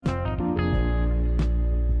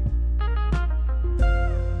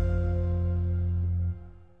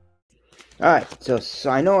All right, so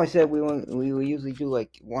I know I said we will usually do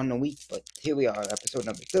like one a week, but here we are, episode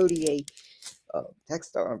number 38 of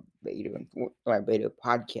Techstar Beta and Beta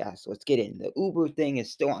podcast. Let's get in. The Uber thing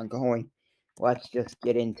is still ongoing. Let's just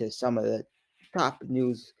get into some of the top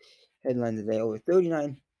news headlines today. Over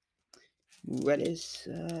 39 Redis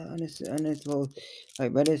on this low,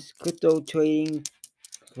 like Redis crypto trading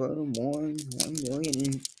for more than 1 million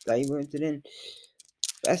in cyber incident.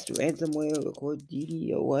 Best ransomware record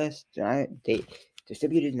DDoS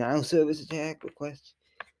distributed denial service attack request.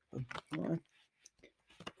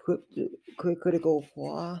 Critical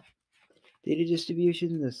flaw data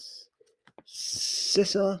distribution. This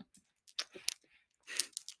CISA.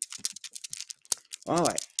 All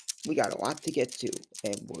right, we got a lot to get to,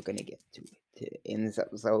 and we're gonna get to it in this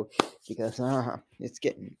episode because it's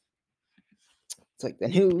like the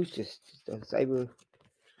news, just the cyber.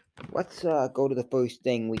 Let's go to the first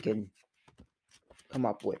thing we can come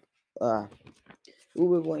up with.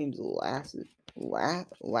 Uber blames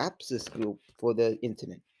Lapsus Group for the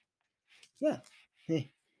incident. Yeah,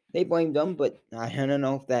 they blamed them, but I don't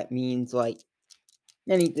know if that means like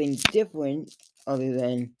anything different other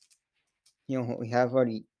than what we have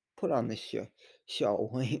already put on this show.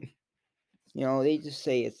 They just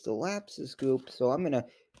say it's the Lapsus Group, so I'm gonna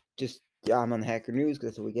just I'm on the Hacker News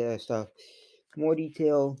because we get our stuff. More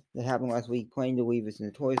detail that happened last week. Plain to believe it's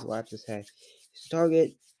notorious Lapsus had his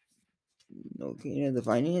target. The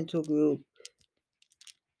financial group,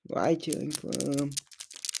 ride-sharing firm,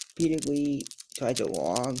 repeatedly tried to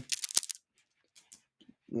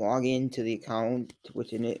log into the account,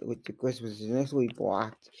 which of course was initially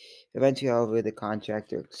blocked. Eventually, however, the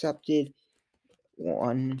contractor accepted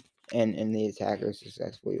one, and the attacker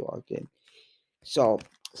successfully logged in. So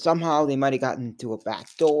somehow they might have gotten to a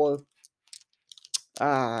back door.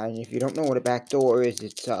 And if you don't know what a back door is,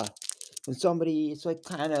 it's when somebody, it's like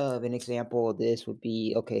kind of an example of this would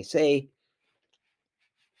be, okay, say,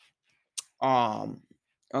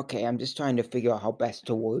 okay, I'm just trying to figure out how best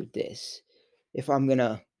to word this. If I'm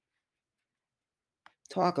gonna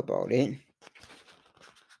talk about it,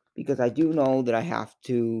 because I do know that I have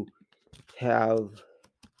to have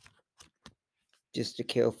just a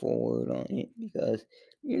careful word on it, because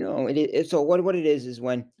so what it is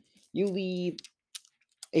when you leave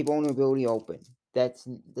a vulnerability open, that's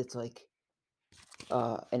like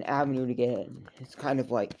an avenue to get in. It's kind of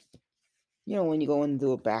like when you go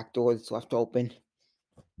into a back door that's left open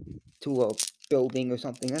to a building or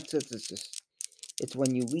something. It's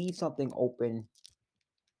when you leave something open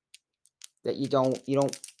that you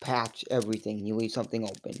don't patch everything. You leave something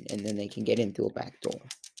open, and then they can get into a back door.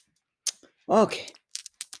 Okay,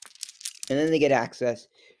 and then they get access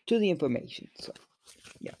to the information. So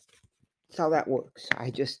yeah, that's how that works.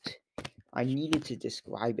 I needed to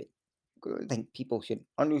describe it. I think people should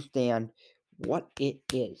understand what it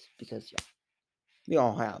is, because we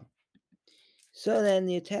all have. So then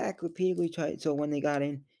the attack repeatedly tried. So when they got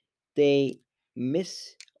in, they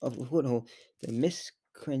the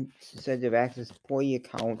miscreants said they've accessed employee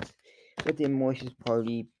accounts with the malicious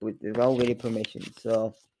party with the validated permissions.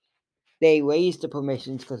 So they raised the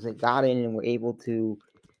permissions because they got in and were able to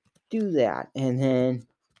do that. And then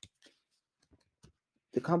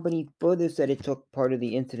the company further said it took part of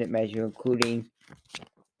the incident measure, including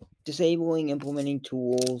disabling implementing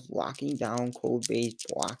tools, locking down code base,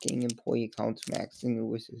 blocking employee accounts, maxing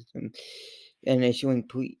the system, and issuing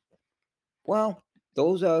well,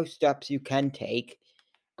 those are steps you can take,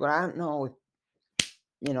 but I don't know if,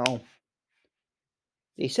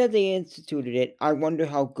 they said they instituted it. I wonder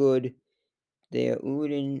how good they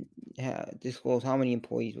wouldn't disclose how many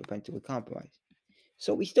employees were potentially compromised.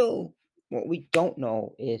 So what we don't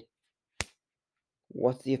know is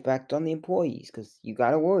what's the effect on the employees, because you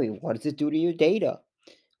got to worry, what does it do to your data?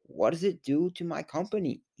 What does it do to my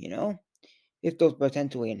company? If those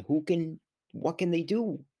potentially, and what can they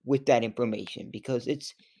do with that information? Because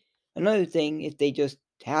it's another thing if they just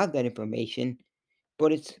have that information,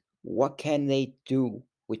 but it's what can they do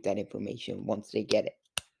with that information once they get it.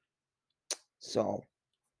 So,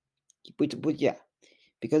 but yeah,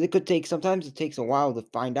 because sometimes it takes a while to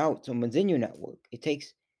find out someone's in your network. It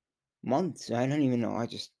takes months. I don't even know.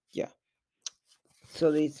 Yeah.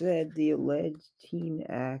 So they said the alleged teen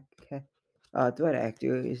threat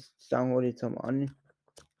actor is downloaded some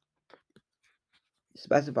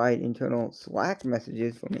unspecified internal Slack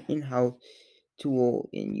messages from an in-house tool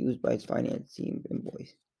and used by its finance team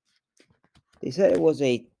employees. They said it was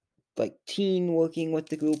a teen working with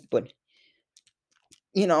the group, but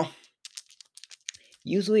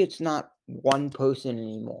usually it's not one person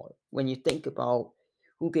anymore. When you think about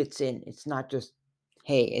who gets in, it's not just,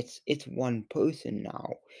 hey, it's one person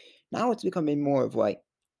now. Now it's becoming more of like,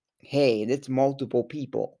 hey, it's multiple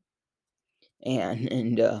people.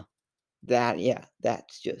 And that, yeah,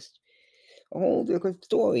 that's just a whole different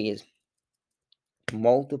story is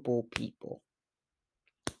multiple people.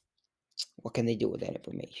 What can they do with that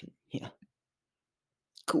information? Yeah.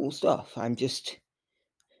 Cool stuff. I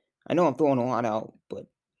know I'm throwing a lot out, but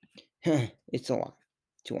it's a lot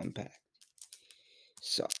to unpack.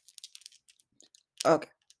 So, okay,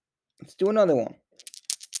 let's do another one.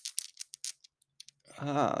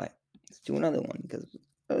 Alright, let's do another one because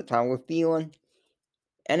that's how we're feeling.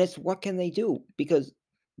 And it's what can they do? Because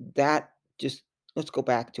that just, let's go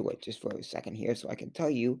back to it just for a second here so I can tell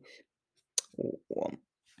you. Um,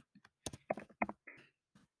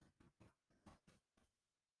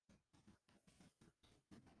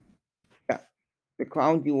 yeah, the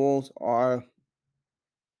crown jewels are.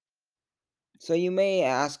 So you may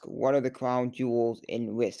ask, what are the crown jewels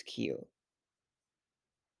in risk here?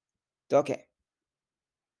 Okay,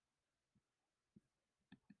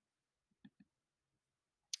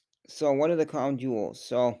 so what are the crown jewels?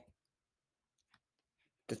 So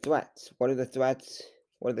the threats. What are the threats?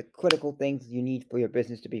 What are the critical things you need for your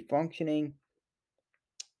business to be functioning?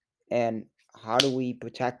 And how do we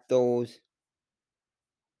protect those?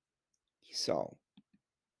 So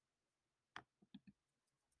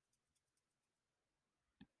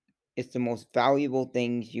it's the most valuable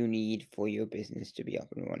things you need for your business to be up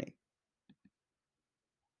and running.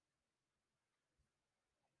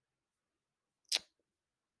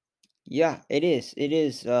 Yeah, it is. It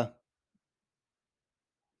is. So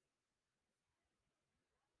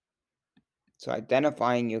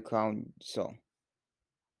identifying your crown. So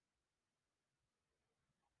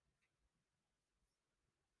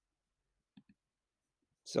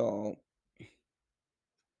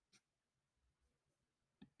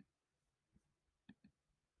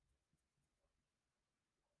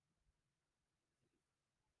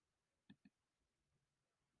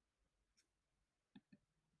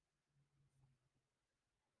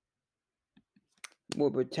we're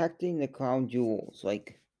protecting the crown jewels,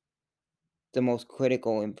 like the most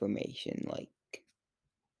critical information. Like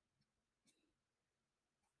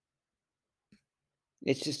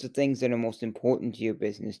it's just the things that are most important to your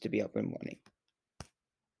business to be up and running.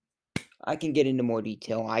 I can get into more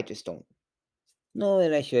detail. I just don't know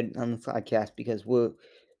that I should on the podcast because we're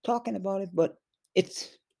talking about it, but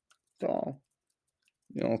it's all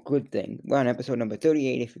a good thing. We're on episode number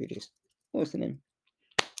 38 if you're just listening.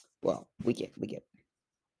 Well, we get.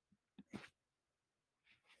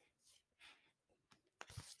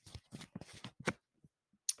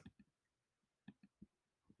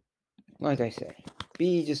 Like I said,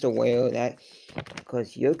 be just aware of that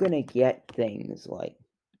because you're gonna get things like,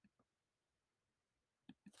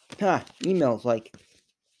 emails like,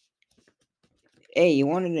 hey, you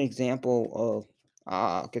want an example of,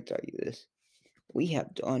 I could tell you this. We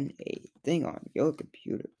have done a thing on your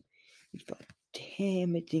computer. We found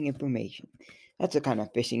damaging information. That's a kind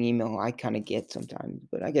of phishing email I kind of get sometimes,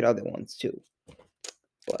 but I get other ones too.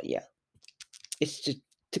 But yeah, it's just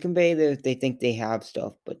to convey that they think they have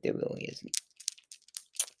stuff, but there really isn't.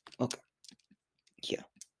 Okay, yeah.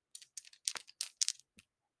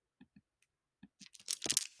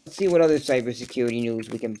 Let's see what other cybersecurity news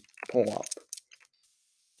we can pull up.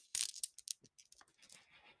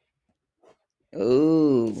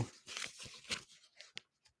 Ooh.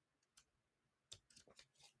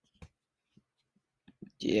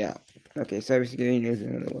 Yeah. Okay, cybersecurity news is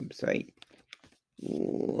another website.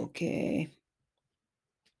 Ooh, okay.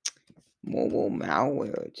 Mobile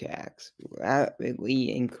malware attacks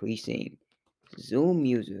rapidly increasing. Zoom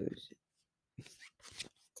users.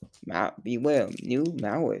 Beware, new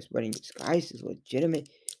malware spreading disguised as legitimate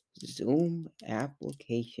Zoom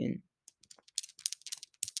application.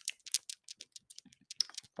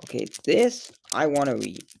 Okay, this I want to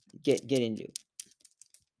read. Get into.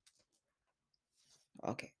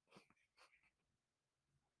 Okay.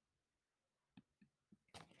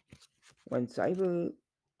 When cyber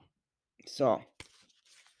saw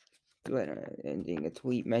ending a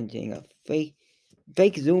tweet mentioning a fake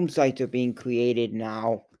Zoom sites are being created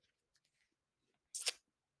now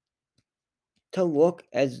to look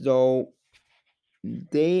as though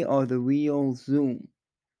they are the real Zoom.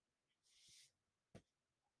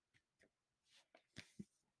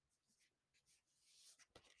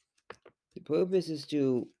 The purpose is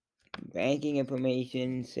to banking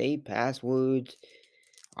information, save passwords,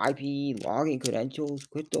 IP, login credentials,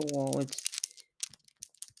 crypto wallets.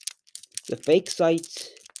 The fake sites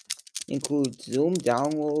include Zoom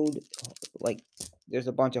download, like there's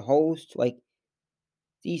a bunch of hosts. Like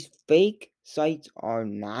these fake sites are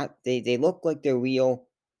not, they look like they're real,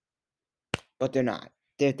 but they're not.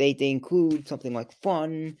 They include something like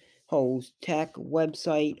fun, host, tech,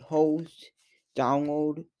 website, host,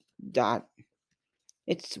 download, dot.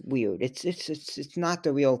 It's weird. It's not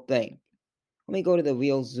the real thing. Let me go to the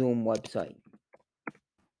real Zoom website,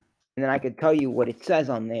 and then I could tell you what it says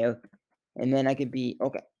on there, and then I could be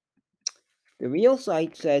okay. The real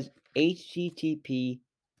site says http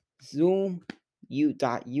zoom.us.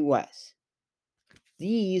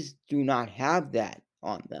 These do not have that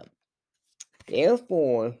on them.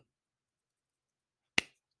 Therefore,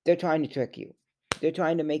 they're trying to trick you. They're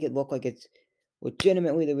trying to make it look like it's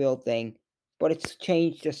legitimately the real thing, but it's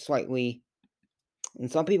changed just slightly. And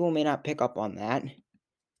some people may not pick up on that.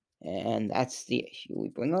 And that's the issue we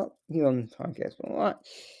bring up here on the podcast a lot,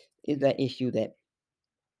 is that issue that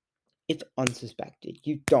it's unsuspected.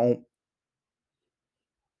 You don't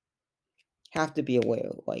have to be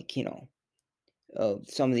aware, like, of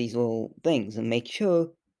some of these little things and make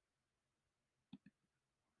sure.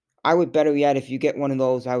 I would, better yet, if you get one of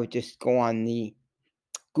those, I would just go on the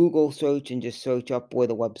Google search and just search up where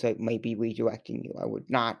the website might be redirecting you. I would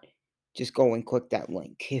not just go and click that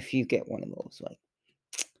link if you get one of those, like,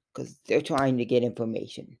 because they're trying to get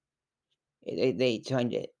information. They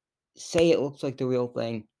trying to say it looks like the real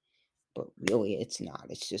thing, but really it's not.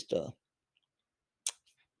 It's just a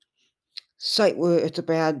site where it's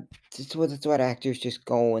where the threat actors just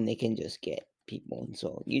go and they can just get people, and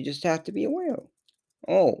so you just have to be aware.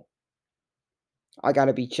 Oh, I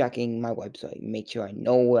gotta be checking my website and make sure I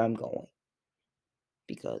know where I'm going,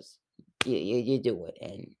 because you do it,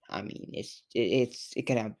 and I mean it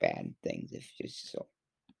can have bad things if just so.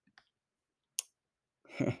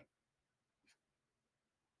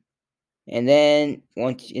 And then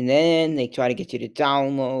they try to get you to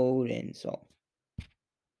download, and so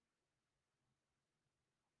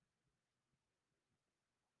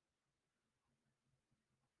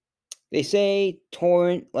they say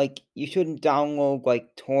torrent, like, you shouldn't download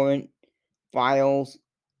like torrent files.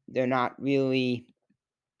 They're not really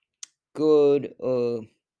good.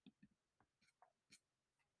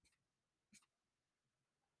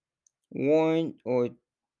 Warn or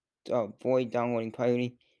avoid downloading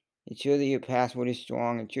piracy. Ensure that your password is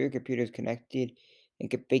strong. Ensure your computer is connected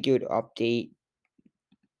and configured to update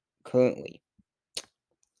currently.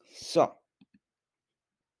 So,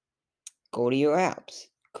 go to your apps.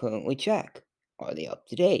 Currently check. Are they up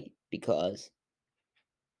to date? Because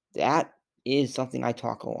that is something I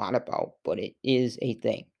talk a lot about, but it is a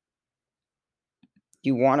thing.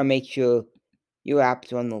 You want to make sure your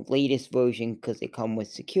apps are on the latest version because they come with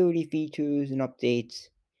security features and updates.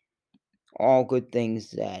 All good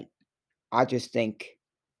things that I just think,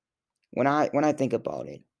 when I think about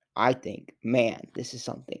it, I think, man, this is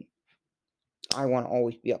something I want to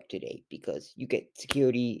always be up to date, because you get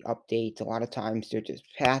security updates. A lot of times they're just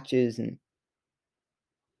patches, and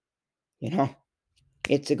you know,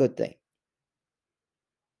 it's a good thing.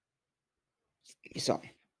 So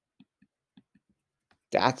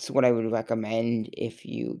that's what I would recommend if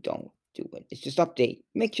you don't do it. It's just update.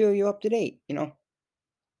 Make sure you're up to date,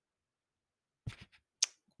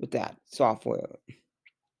 with that software.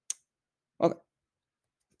 Okay.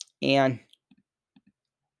 And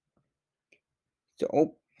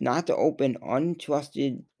not to open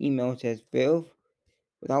untrusted emails as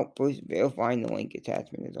without first verifying the link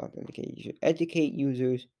attachment is authenticated. You should educate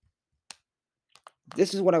users.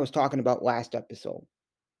 This is what I was talking about last episode.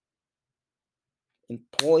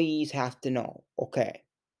 Employees have to know, okay,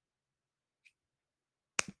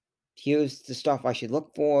 here's the stuff I should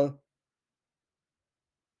look for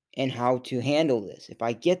and how to handle this. If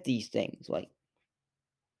I get these things, like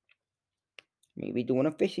maybe doing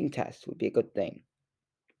a phishing test would be a good thing.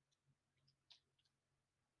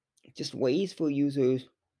 Just ways for users.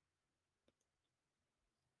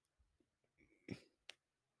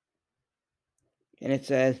 And it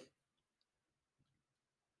says,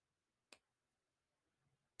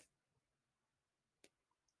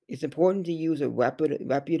 it's important to use a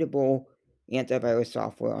reputable antivirus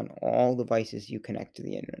software on all devices you connect to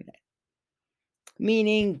the internet.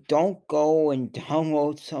 Meaning, don't go and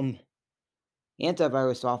download some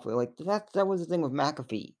antivirus software. Like, that was the thing with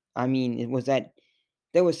McAfee. I mean, it was that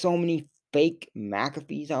there were so many fake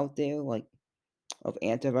McAfees out there, like, of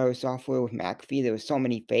antivirus software with McAfee. There were so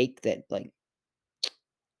many fake that, like,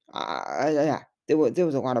 yeah, there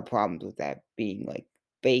was a lot of problems with that being, like,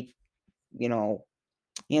 fake,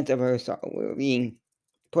 antivirus software being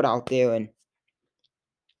put out there. And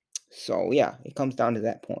so, yeah, it comes down to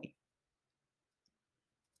that point.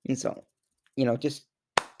 And so, just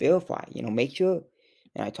verify, make sure.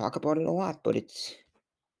 And I talk about it a lot, but it's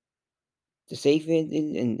the safe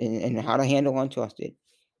and how to handle untrusted.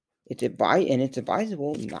 it's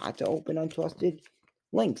advisable not to open untrusted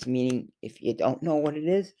links, meaning if you don't know what it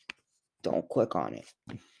is, don't click on it.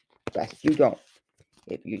 Best you don't.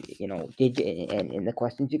 If did you, and the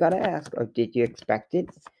questions you gotta ask are, did you expect it?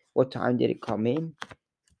 What time did it come in?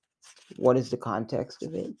 What is the context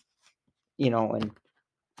of it? And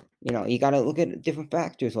you gotta look at different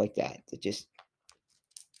factors like that.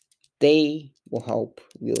 They will help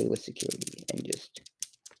really with security, and just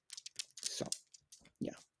so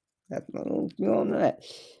yeah, that's that.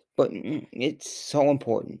 But it's so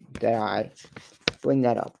important that I bring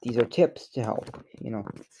that up. These are tips to help.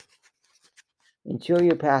 Ensure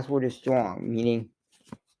your password is strong, meaning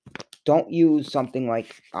don't use something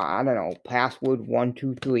like, I don't know, password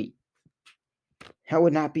 123. That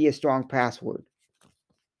would not be a strong password.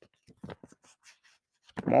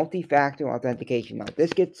 Multi-factor authentication. Now,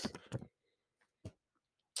 this gets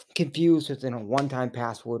confused with a one-time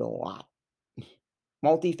password a lot.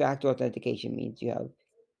 Multi-factor authentication means you have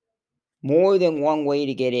more than one way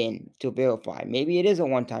to get in to verify. Maybe it is a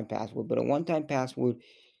one-time password, but a one-time password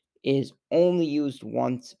is only used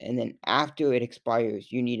once, and then after it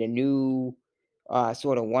expires, you need a new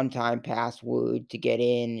sort of one-time password to get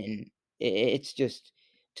in, and it's just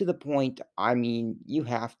to the point. I mean, you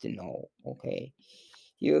have to know, okay,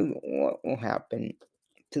 what will happen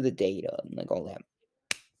to the data and like all that.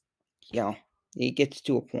 It gets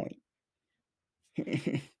to a point.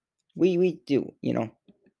 we do,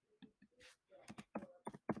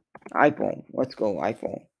 iPhone. Let's go,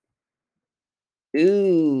 iPhone.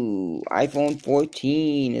 Ooh, iPhone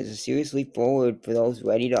 14 is a seriously forward for those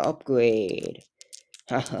ready to upgrade.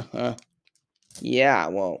 Yeah,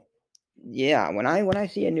 well, yeah. When I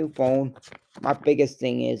see a new phone, my biggest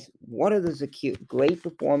thing is, what are the great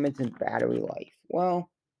performance and battery life? Well,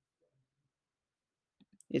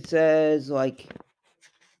 it says like,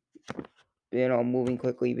 moving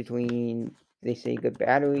quickly between. They say good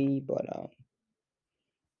battery, but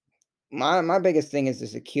my biggest thing is the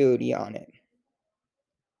security on it.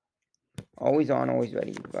 Always on, always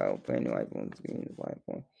ready. Brand new iPhone screen,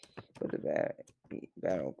 iPhone. Put the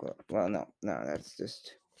battle. Well, no, that's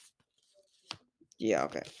just. Yeah,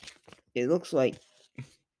 okay. It looks like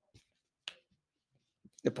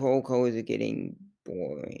the Pro colors are getting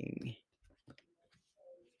boring.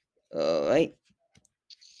 Right.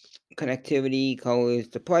 Connectivity colors.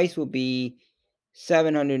 The price will be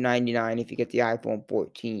 $799 if you get the iPhone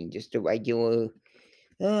 14. Just a regular.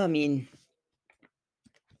 I mean,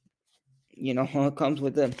 it comes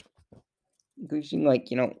with the increasing, like,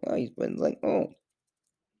 he's been like, oh.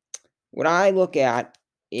 What I look at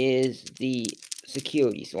is the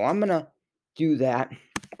security. So I'm gonna do that.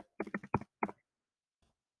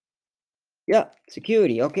 Yeah,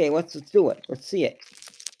 security. Okay, let's do it. Let's see it.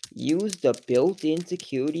 Use the built-in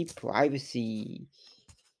security privacy.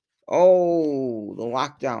 Oh, the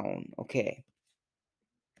lockdown. Okay.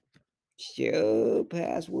 Share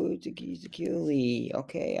password securely.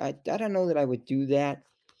 Okay, I don't know that I would do that.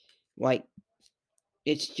 Like,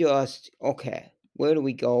 it's just, okay, where do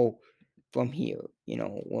we go from here?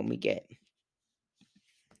 When we get,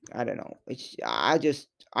 I don't know. I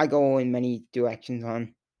go in many directions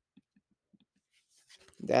on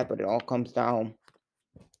that, but it all comes down.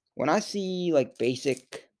 When I see like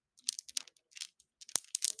basic,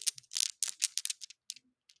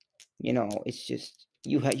 it's just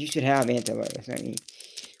you should have antivirus. I mean,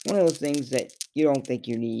 one of those things that you don't think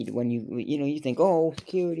you need when you think, oh,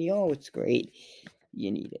 security, oh, it's great.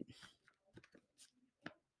 You need it.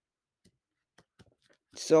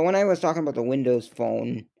 So when I was talking about the Windows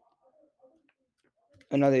Phone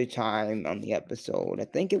another time on the episode, I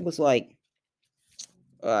think it was like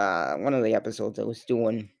one of the episodes I was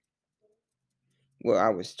doing where I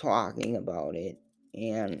was talking about it,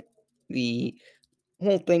 and the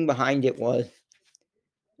whole thing behind it was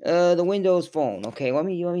the Windows Phone. Okay, let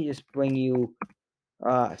me just bring you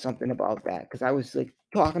something about that, because I was like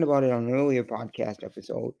talking about it on an earlier podcast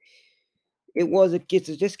episode. It's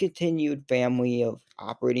a discontinued family of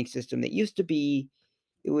operating system that used to be.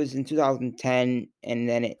 It was in 2010, and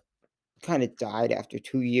then it kind of died after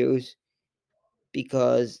 2 years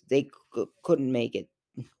because they couldn't make it.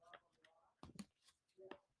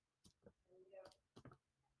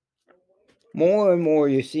 More and more,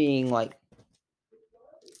 you're seeing like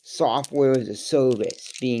software as a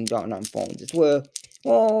service being done on phones. It's where,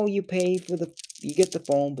 well, you get the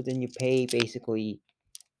phone, but then you pay basically,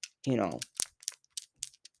 you know,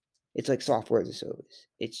 it's like software as a service.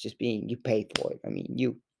 It's just you pay for it. I mean,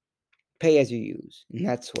 you pay as you use, and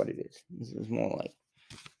that's what it is. This is more like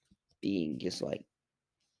being just like,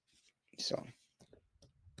 so.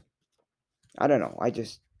 I don't know.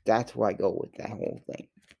 That's where I go with that whole thing.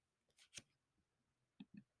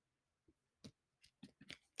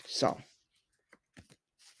 So,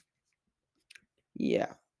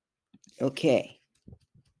 yeah. Okay.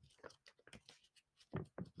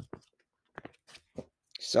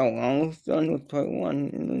 So, almost done with part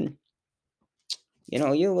one. And,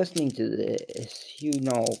 you're listening to this. You've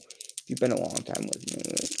been a long time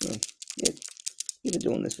listening. You've been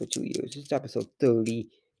doing this for 2 years. It's episode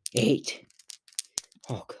 38.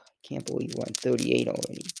 Oh, God. I can't believe we're on 38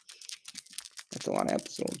 already. That's a lot of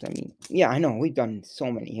episodes. I mean, yeah, I know. We've done so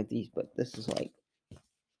many of these, but this is like...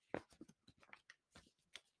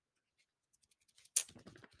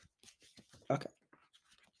 Okay.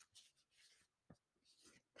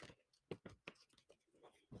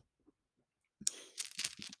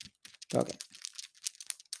 Okay.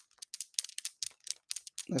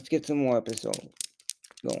 Let's get some more episodes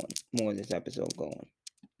going. More of this episode going.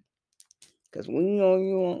 Because we know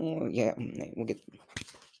you want more. Yeah, we'll get...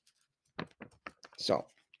 So,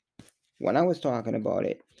 when I was talking about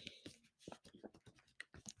it,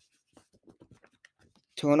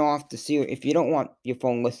 turn off the Siri. If you don't want your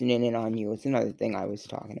phone listening in on you, it's another thing I was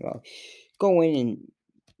talking about. Go in and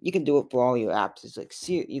you can do it for all your apps. It's like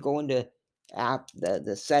Siri. You go into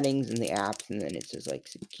the settings in the apps, and then it says like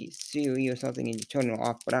Siri or something, and you turn it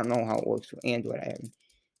off. But I don't know how it works for Android. I haven't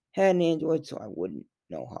had an Android, so I wouldn't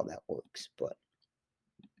know how that works. But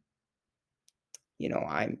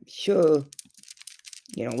I'm sure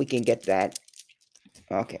we can get that.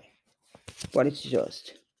 Okay, but it's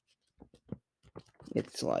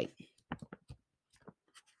like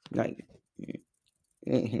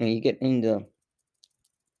you get into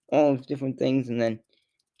all these different things, and then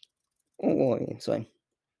it's like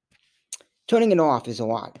turning it off is a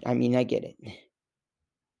lot. I mean, I get it.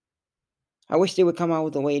 I wish they would come out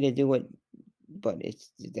with a way to do it, but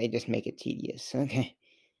they just make it tedious. Okay,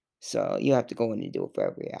 so you have to go in and do it for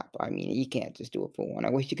every app. I mean, you can't just do it for one.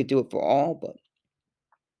 I wish you could do it for all, but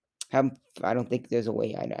I don't think there's a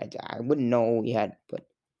way. I wouldn't know yet, but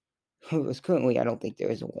currently I don't think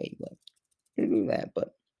there is a way, but to do that.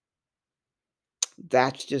 But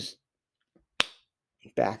that's just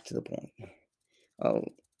back to the point. Oh,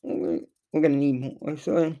 we're gonna need more.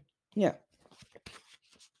 So yeah,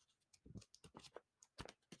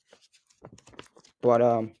 but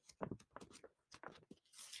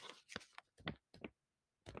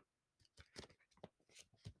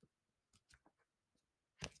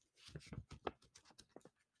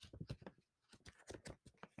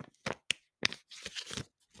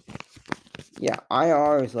yeah,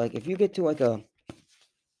 IR is like if you get to like a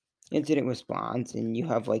incident response and you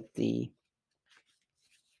have like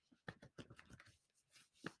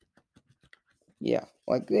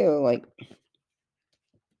like they're like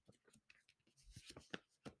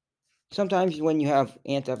sometimes when you have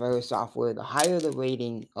antivirus software, the higher the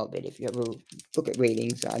rating of it, if you ever look at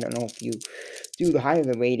ratings, I don't know if you do, the higher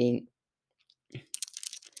the rating,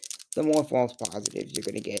 the more false positives you're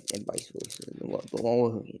gonna get, and vice versa. The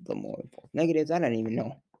lower, the more false negatives. I don't even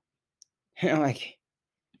know. Like,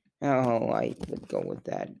 I don't know how I would go with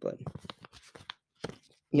that, but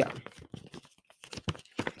yeah.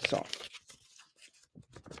 So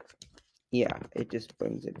yeah, it just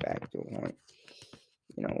brings it back to a point.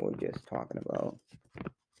 We're just talking about.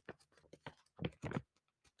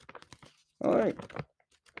 All right.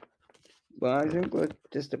 Well, I think that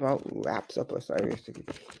just about wraps up our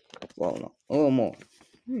cybersecurity. Well, no, a little more.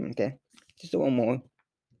 Okay, just a little more.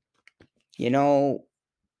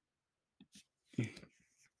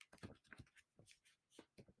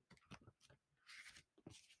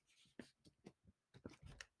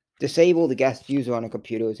 Disable the guest user on a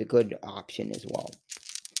computer is a good option as well.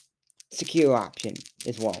 Secure option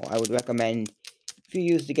as well. I would recommend if you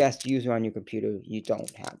use the guest user on your computer, you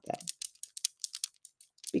don't have that.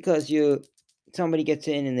 Because somebody gets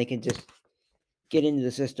in and they can just get into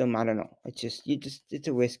the system. I don't know. It's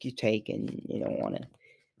a risk you take, and you don't want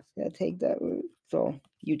to take that route. So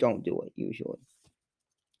you don't do it usually.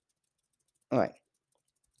 All right.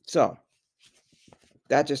 So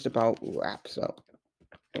that just about wraps up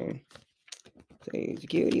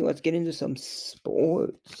security. Let's get into some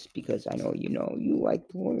sports because I know you like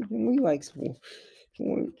sports and we like sports.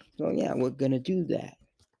 So yeah, we're gonna do that.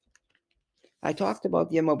 I talked about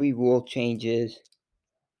the MLB rule changes.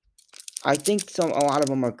 I think a lot of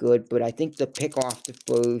them are good, but I think the pick off the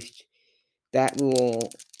first, that rule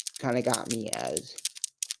kind of got me as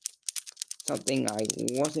something I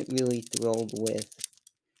wasn't really thrilled with,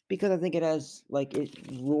 because I think it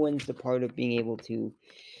ruins the part of being able to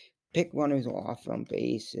pick runners off on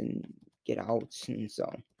base and get outs, and so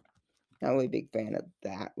not really a big fan of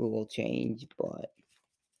that rule change, but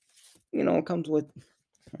it comes with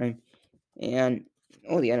time. And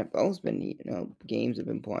the NFL's been, games have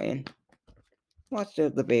been playing. Watched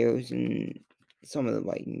the Bears and some of the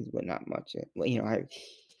Vikings, but not much. I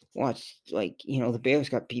watched, the Bears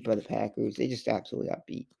got beat by the Packers. They just absolutely got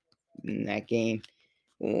beat in that game.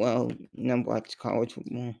 Well, watched college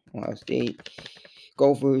football, Ohio State,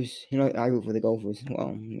 Gophers. I root for the Gophers.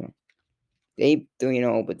 Well, they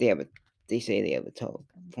 3-0, but they say they have a tough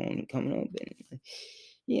opponent coming up, and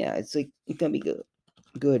yeah, it's gonna be good.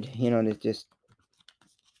 Good, to just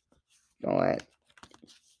all that.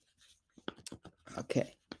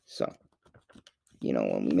 Okay, so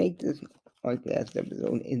when we make this podcast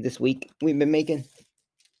episode in this week, we've been making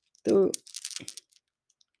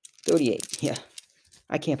 38. Yeah,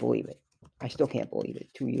 I can't believe it. I still can't believe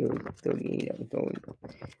it. 2 years, 38 episodes.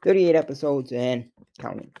 38 episodes and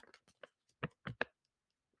counting.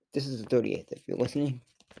 This is the 38th if you're listening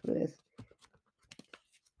to this.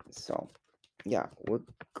 So, yeah, we're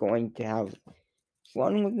going to have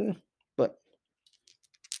fun with it.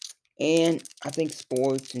 And I think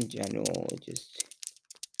sports in general, just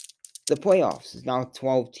the playoffs is now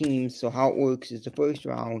 12 teams. So how it works is the first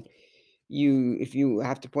round, if you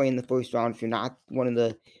have to play in the first round, if you're not one of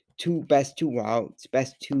the best two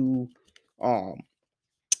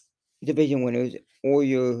division winners, or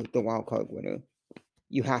you're the wild card winner,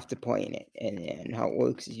 you have to play in it. And how it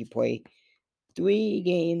works is you play 3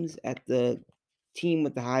 games at the team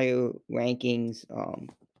with the higher rankings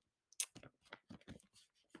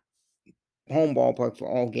home ballpark for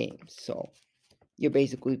all games. So you're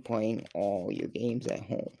basically playing all your games at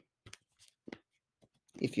home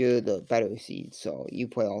if you're the better seed. So you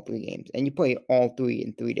play all 3 games, and you play all 3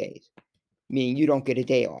 in 3 days. Meaning you don't get a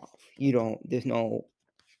day off. There's no,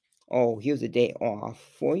 oh, here's a day off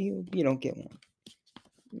for you. You don't get one.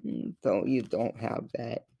 So you don't have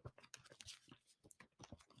that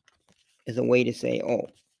as a way to say, oh,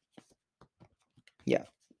 yeah.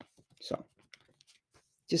 So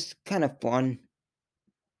just kind of fun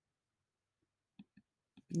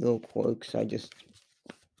little quirks. Just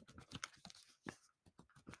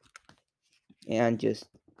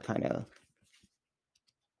kind of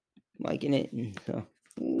liking it, and so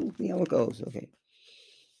we'll see how it goes. Okay,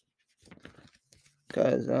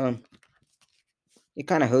 because it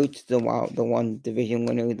kind of hurts the one division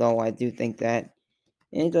winner, though. I do think that,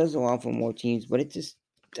 and it does allow for more teams, but it just,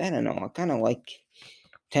 I don't know. I kind of like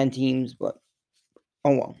 10 teams, but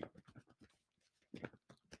oh well.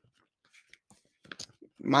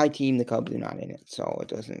 My team, the Cubs, are not in it, so it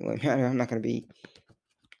doesn't really matter. I'm not gonna be.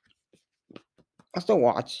 I'll still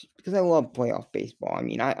watch because I love playoff baseball. I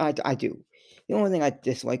mean, I do. The only thing I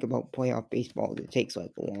dislike about playoff baseball is it takes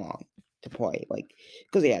long to play,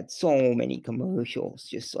 because they had so many commercials,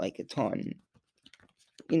 just a ton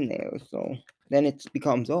in there. So then it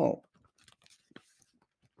becomes, oh,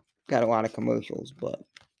 got a lot of commercials, but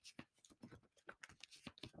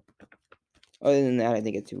other than that, I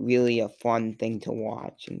think it's really a fun thing to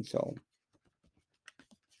watch, and so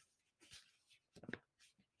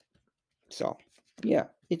yeah,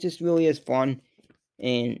 it just really is fun,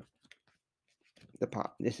 and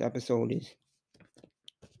this episode is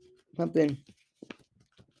something.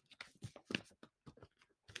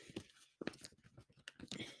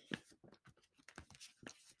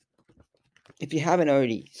 If you haven't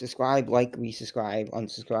already, subscribe, resubscribe,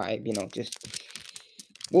 unsubscribe. Just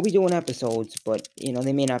we'll be doing episodes, but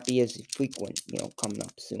they may not be as frequent. Coming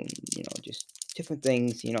up soon. Just different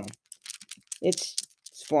things. It's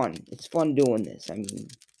fun. It's fun doing this. I mean,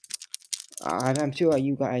 I'm sure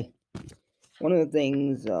you guys. One of the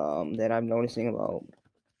things that I'm noticing about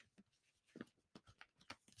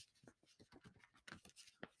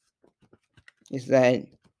is that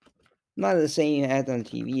not the same ads on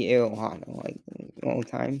TV air all the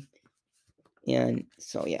time. And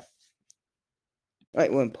so yeah.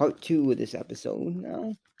 Alright, we're in part 2 of this episode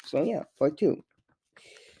now. So yeah, part 2.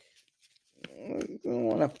 We're gonna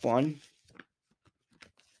want to have fun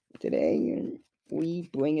today, and we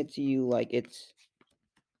bring it to you like it's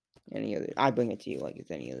any other. I bring it to you like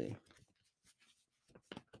it's any other.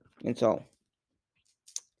 And so,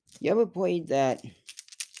 you ever played that?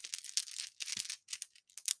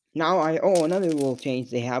 Now another rule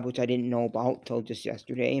change they have, which I didn't know about till just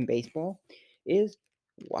yesterday in baseball, is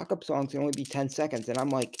walk-up songs can only be 10 seconds. And I'm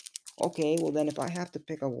like, okay, well then if I have to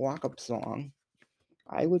pick a walk-up song,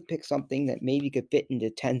 I would pick something that maybe could fit into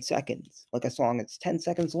 10 seconds, like a song that's 10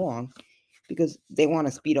 seconds long, because they want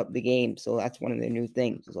to speed up the game. So that's one of their new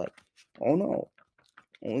things. It's like, oh no,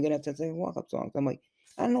 only gonna have 10-second walk-up songs. I'm like,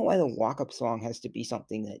 I don't know why the walk-up song has to be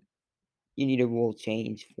something that you need a rule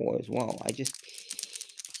change for as well. I just,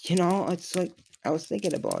 it's like, I was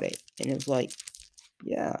thinking about it, and it was like,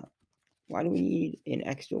 yeah, Why do we need an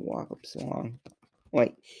extra walk-up song?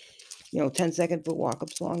 Like, 10 second for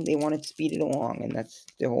walk-up song, they want to speed it along, and that's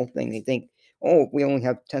the whole thing. They think, oh, if we only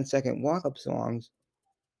have 10-second walk-up songs,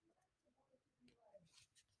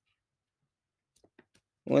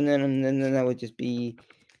 well, then that would just be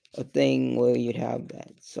a thing where you'd have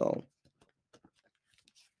that. So,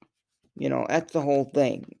 that's the whole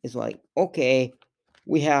thing. It's like, okay,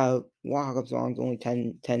 we have walk-up songs only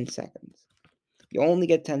 10 seconds. You only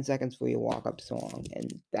get 10 seconds for your walk-up song,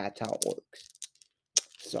 and that's how it works.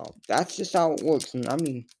 So, that's just how it works. And I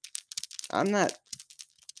mean, I'm not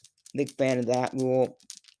a big fan of that rule.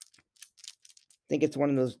 I think it's one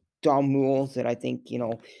of those dumb rules that I think,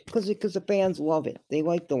 because the fans love it. They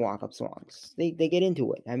like the walk-up songs. They get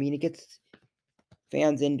into it. I mean, it gets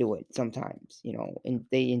fans into it sometimes, and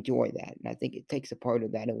they enjoy that. And I think it takes a part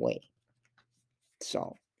of that away.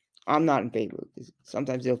 So, I'm not in favor of this.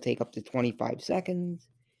 Sometimes they'll take up to 25 seconds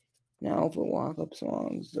now for walk-up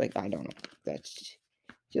songs. Like, I don't know. That's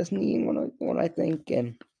just me and what I think.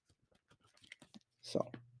 And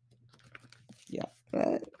so, yeah,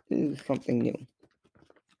 that is something new.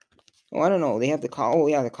 Oh, I don't know. They have the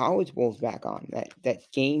College Bowl's back on.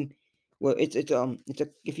 That game. Well, it's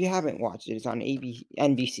if you haven't watched it, it's on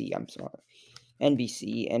NBC. I'm sorry,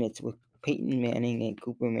 NBC, and it's with Peyton Manning and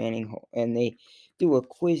Cooper Manning, and they do a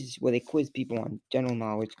quiz where they quiz people on general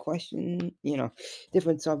knowledge question,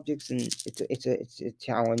 different subjects, and it's a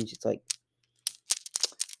challenge. It's like,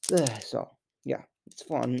 so yeah, it's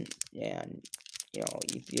fun, and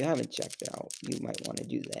if you haven't checked it out, you might want to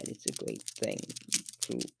do that. It's a great thing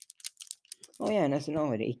to. Oh yeah, and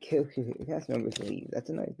SNL had 8 cast members leave.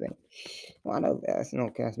 That's another thing. A lot of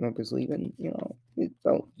SNL cast members leaving. It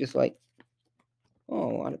felt just like,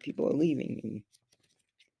 oh, a lot of people are leaving. And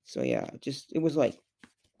so yeah, it was like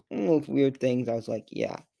all those weird things. I was like,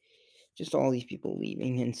 yeah, just all these people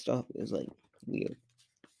leaving and stuff. It was like weird.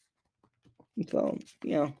 So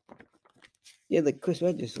yeah, like Chris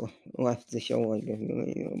Red just left the show, like,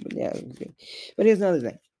 but yeah, it was good. But here's another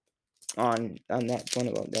thing on that one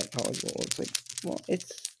about that College Bowl. It's like, well,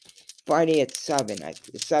 it's Friday at 7,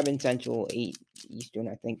 7 Central, 8 Eastern,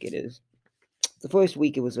 I think it is. The first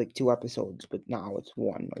week it was like 2 episodes, but now it's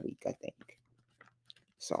 1 a week, I think.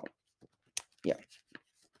 So, yeah.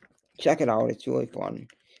 Check it out. It's really fun.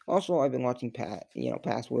 Also, I've been watching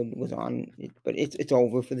Password was on, but it's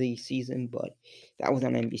over for the season, but that was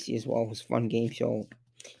on NBC as well. It was a fun game show.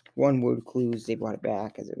 One word clues, they brought it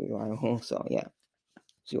back as a revival. So, yeah,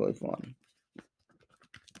 it's really fun.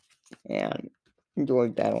 And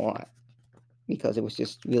enjoyed that a lot because it was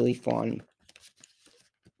just really fun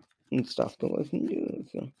and stuff to listen to.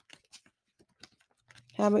 So,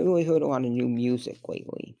 haven't really heard a lot of new music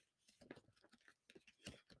lately,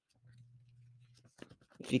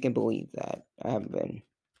 if you can believe that. I haven't been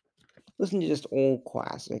listening to just old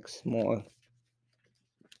classics more.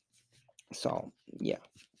 So, yeah.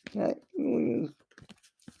 That was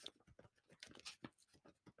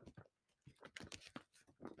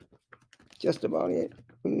just about it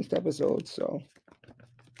for this episode. So,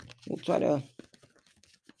 we'll try to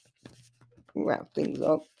wrap things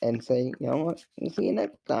up and say, you know what, we'll see you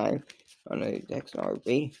next time on a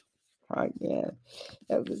XRB podcast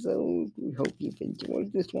episode. We hope you've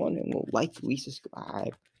enjoyed this one, and will like,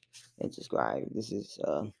 resubscribe, and subscribe. This is,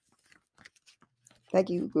 thank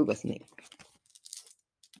you for listening.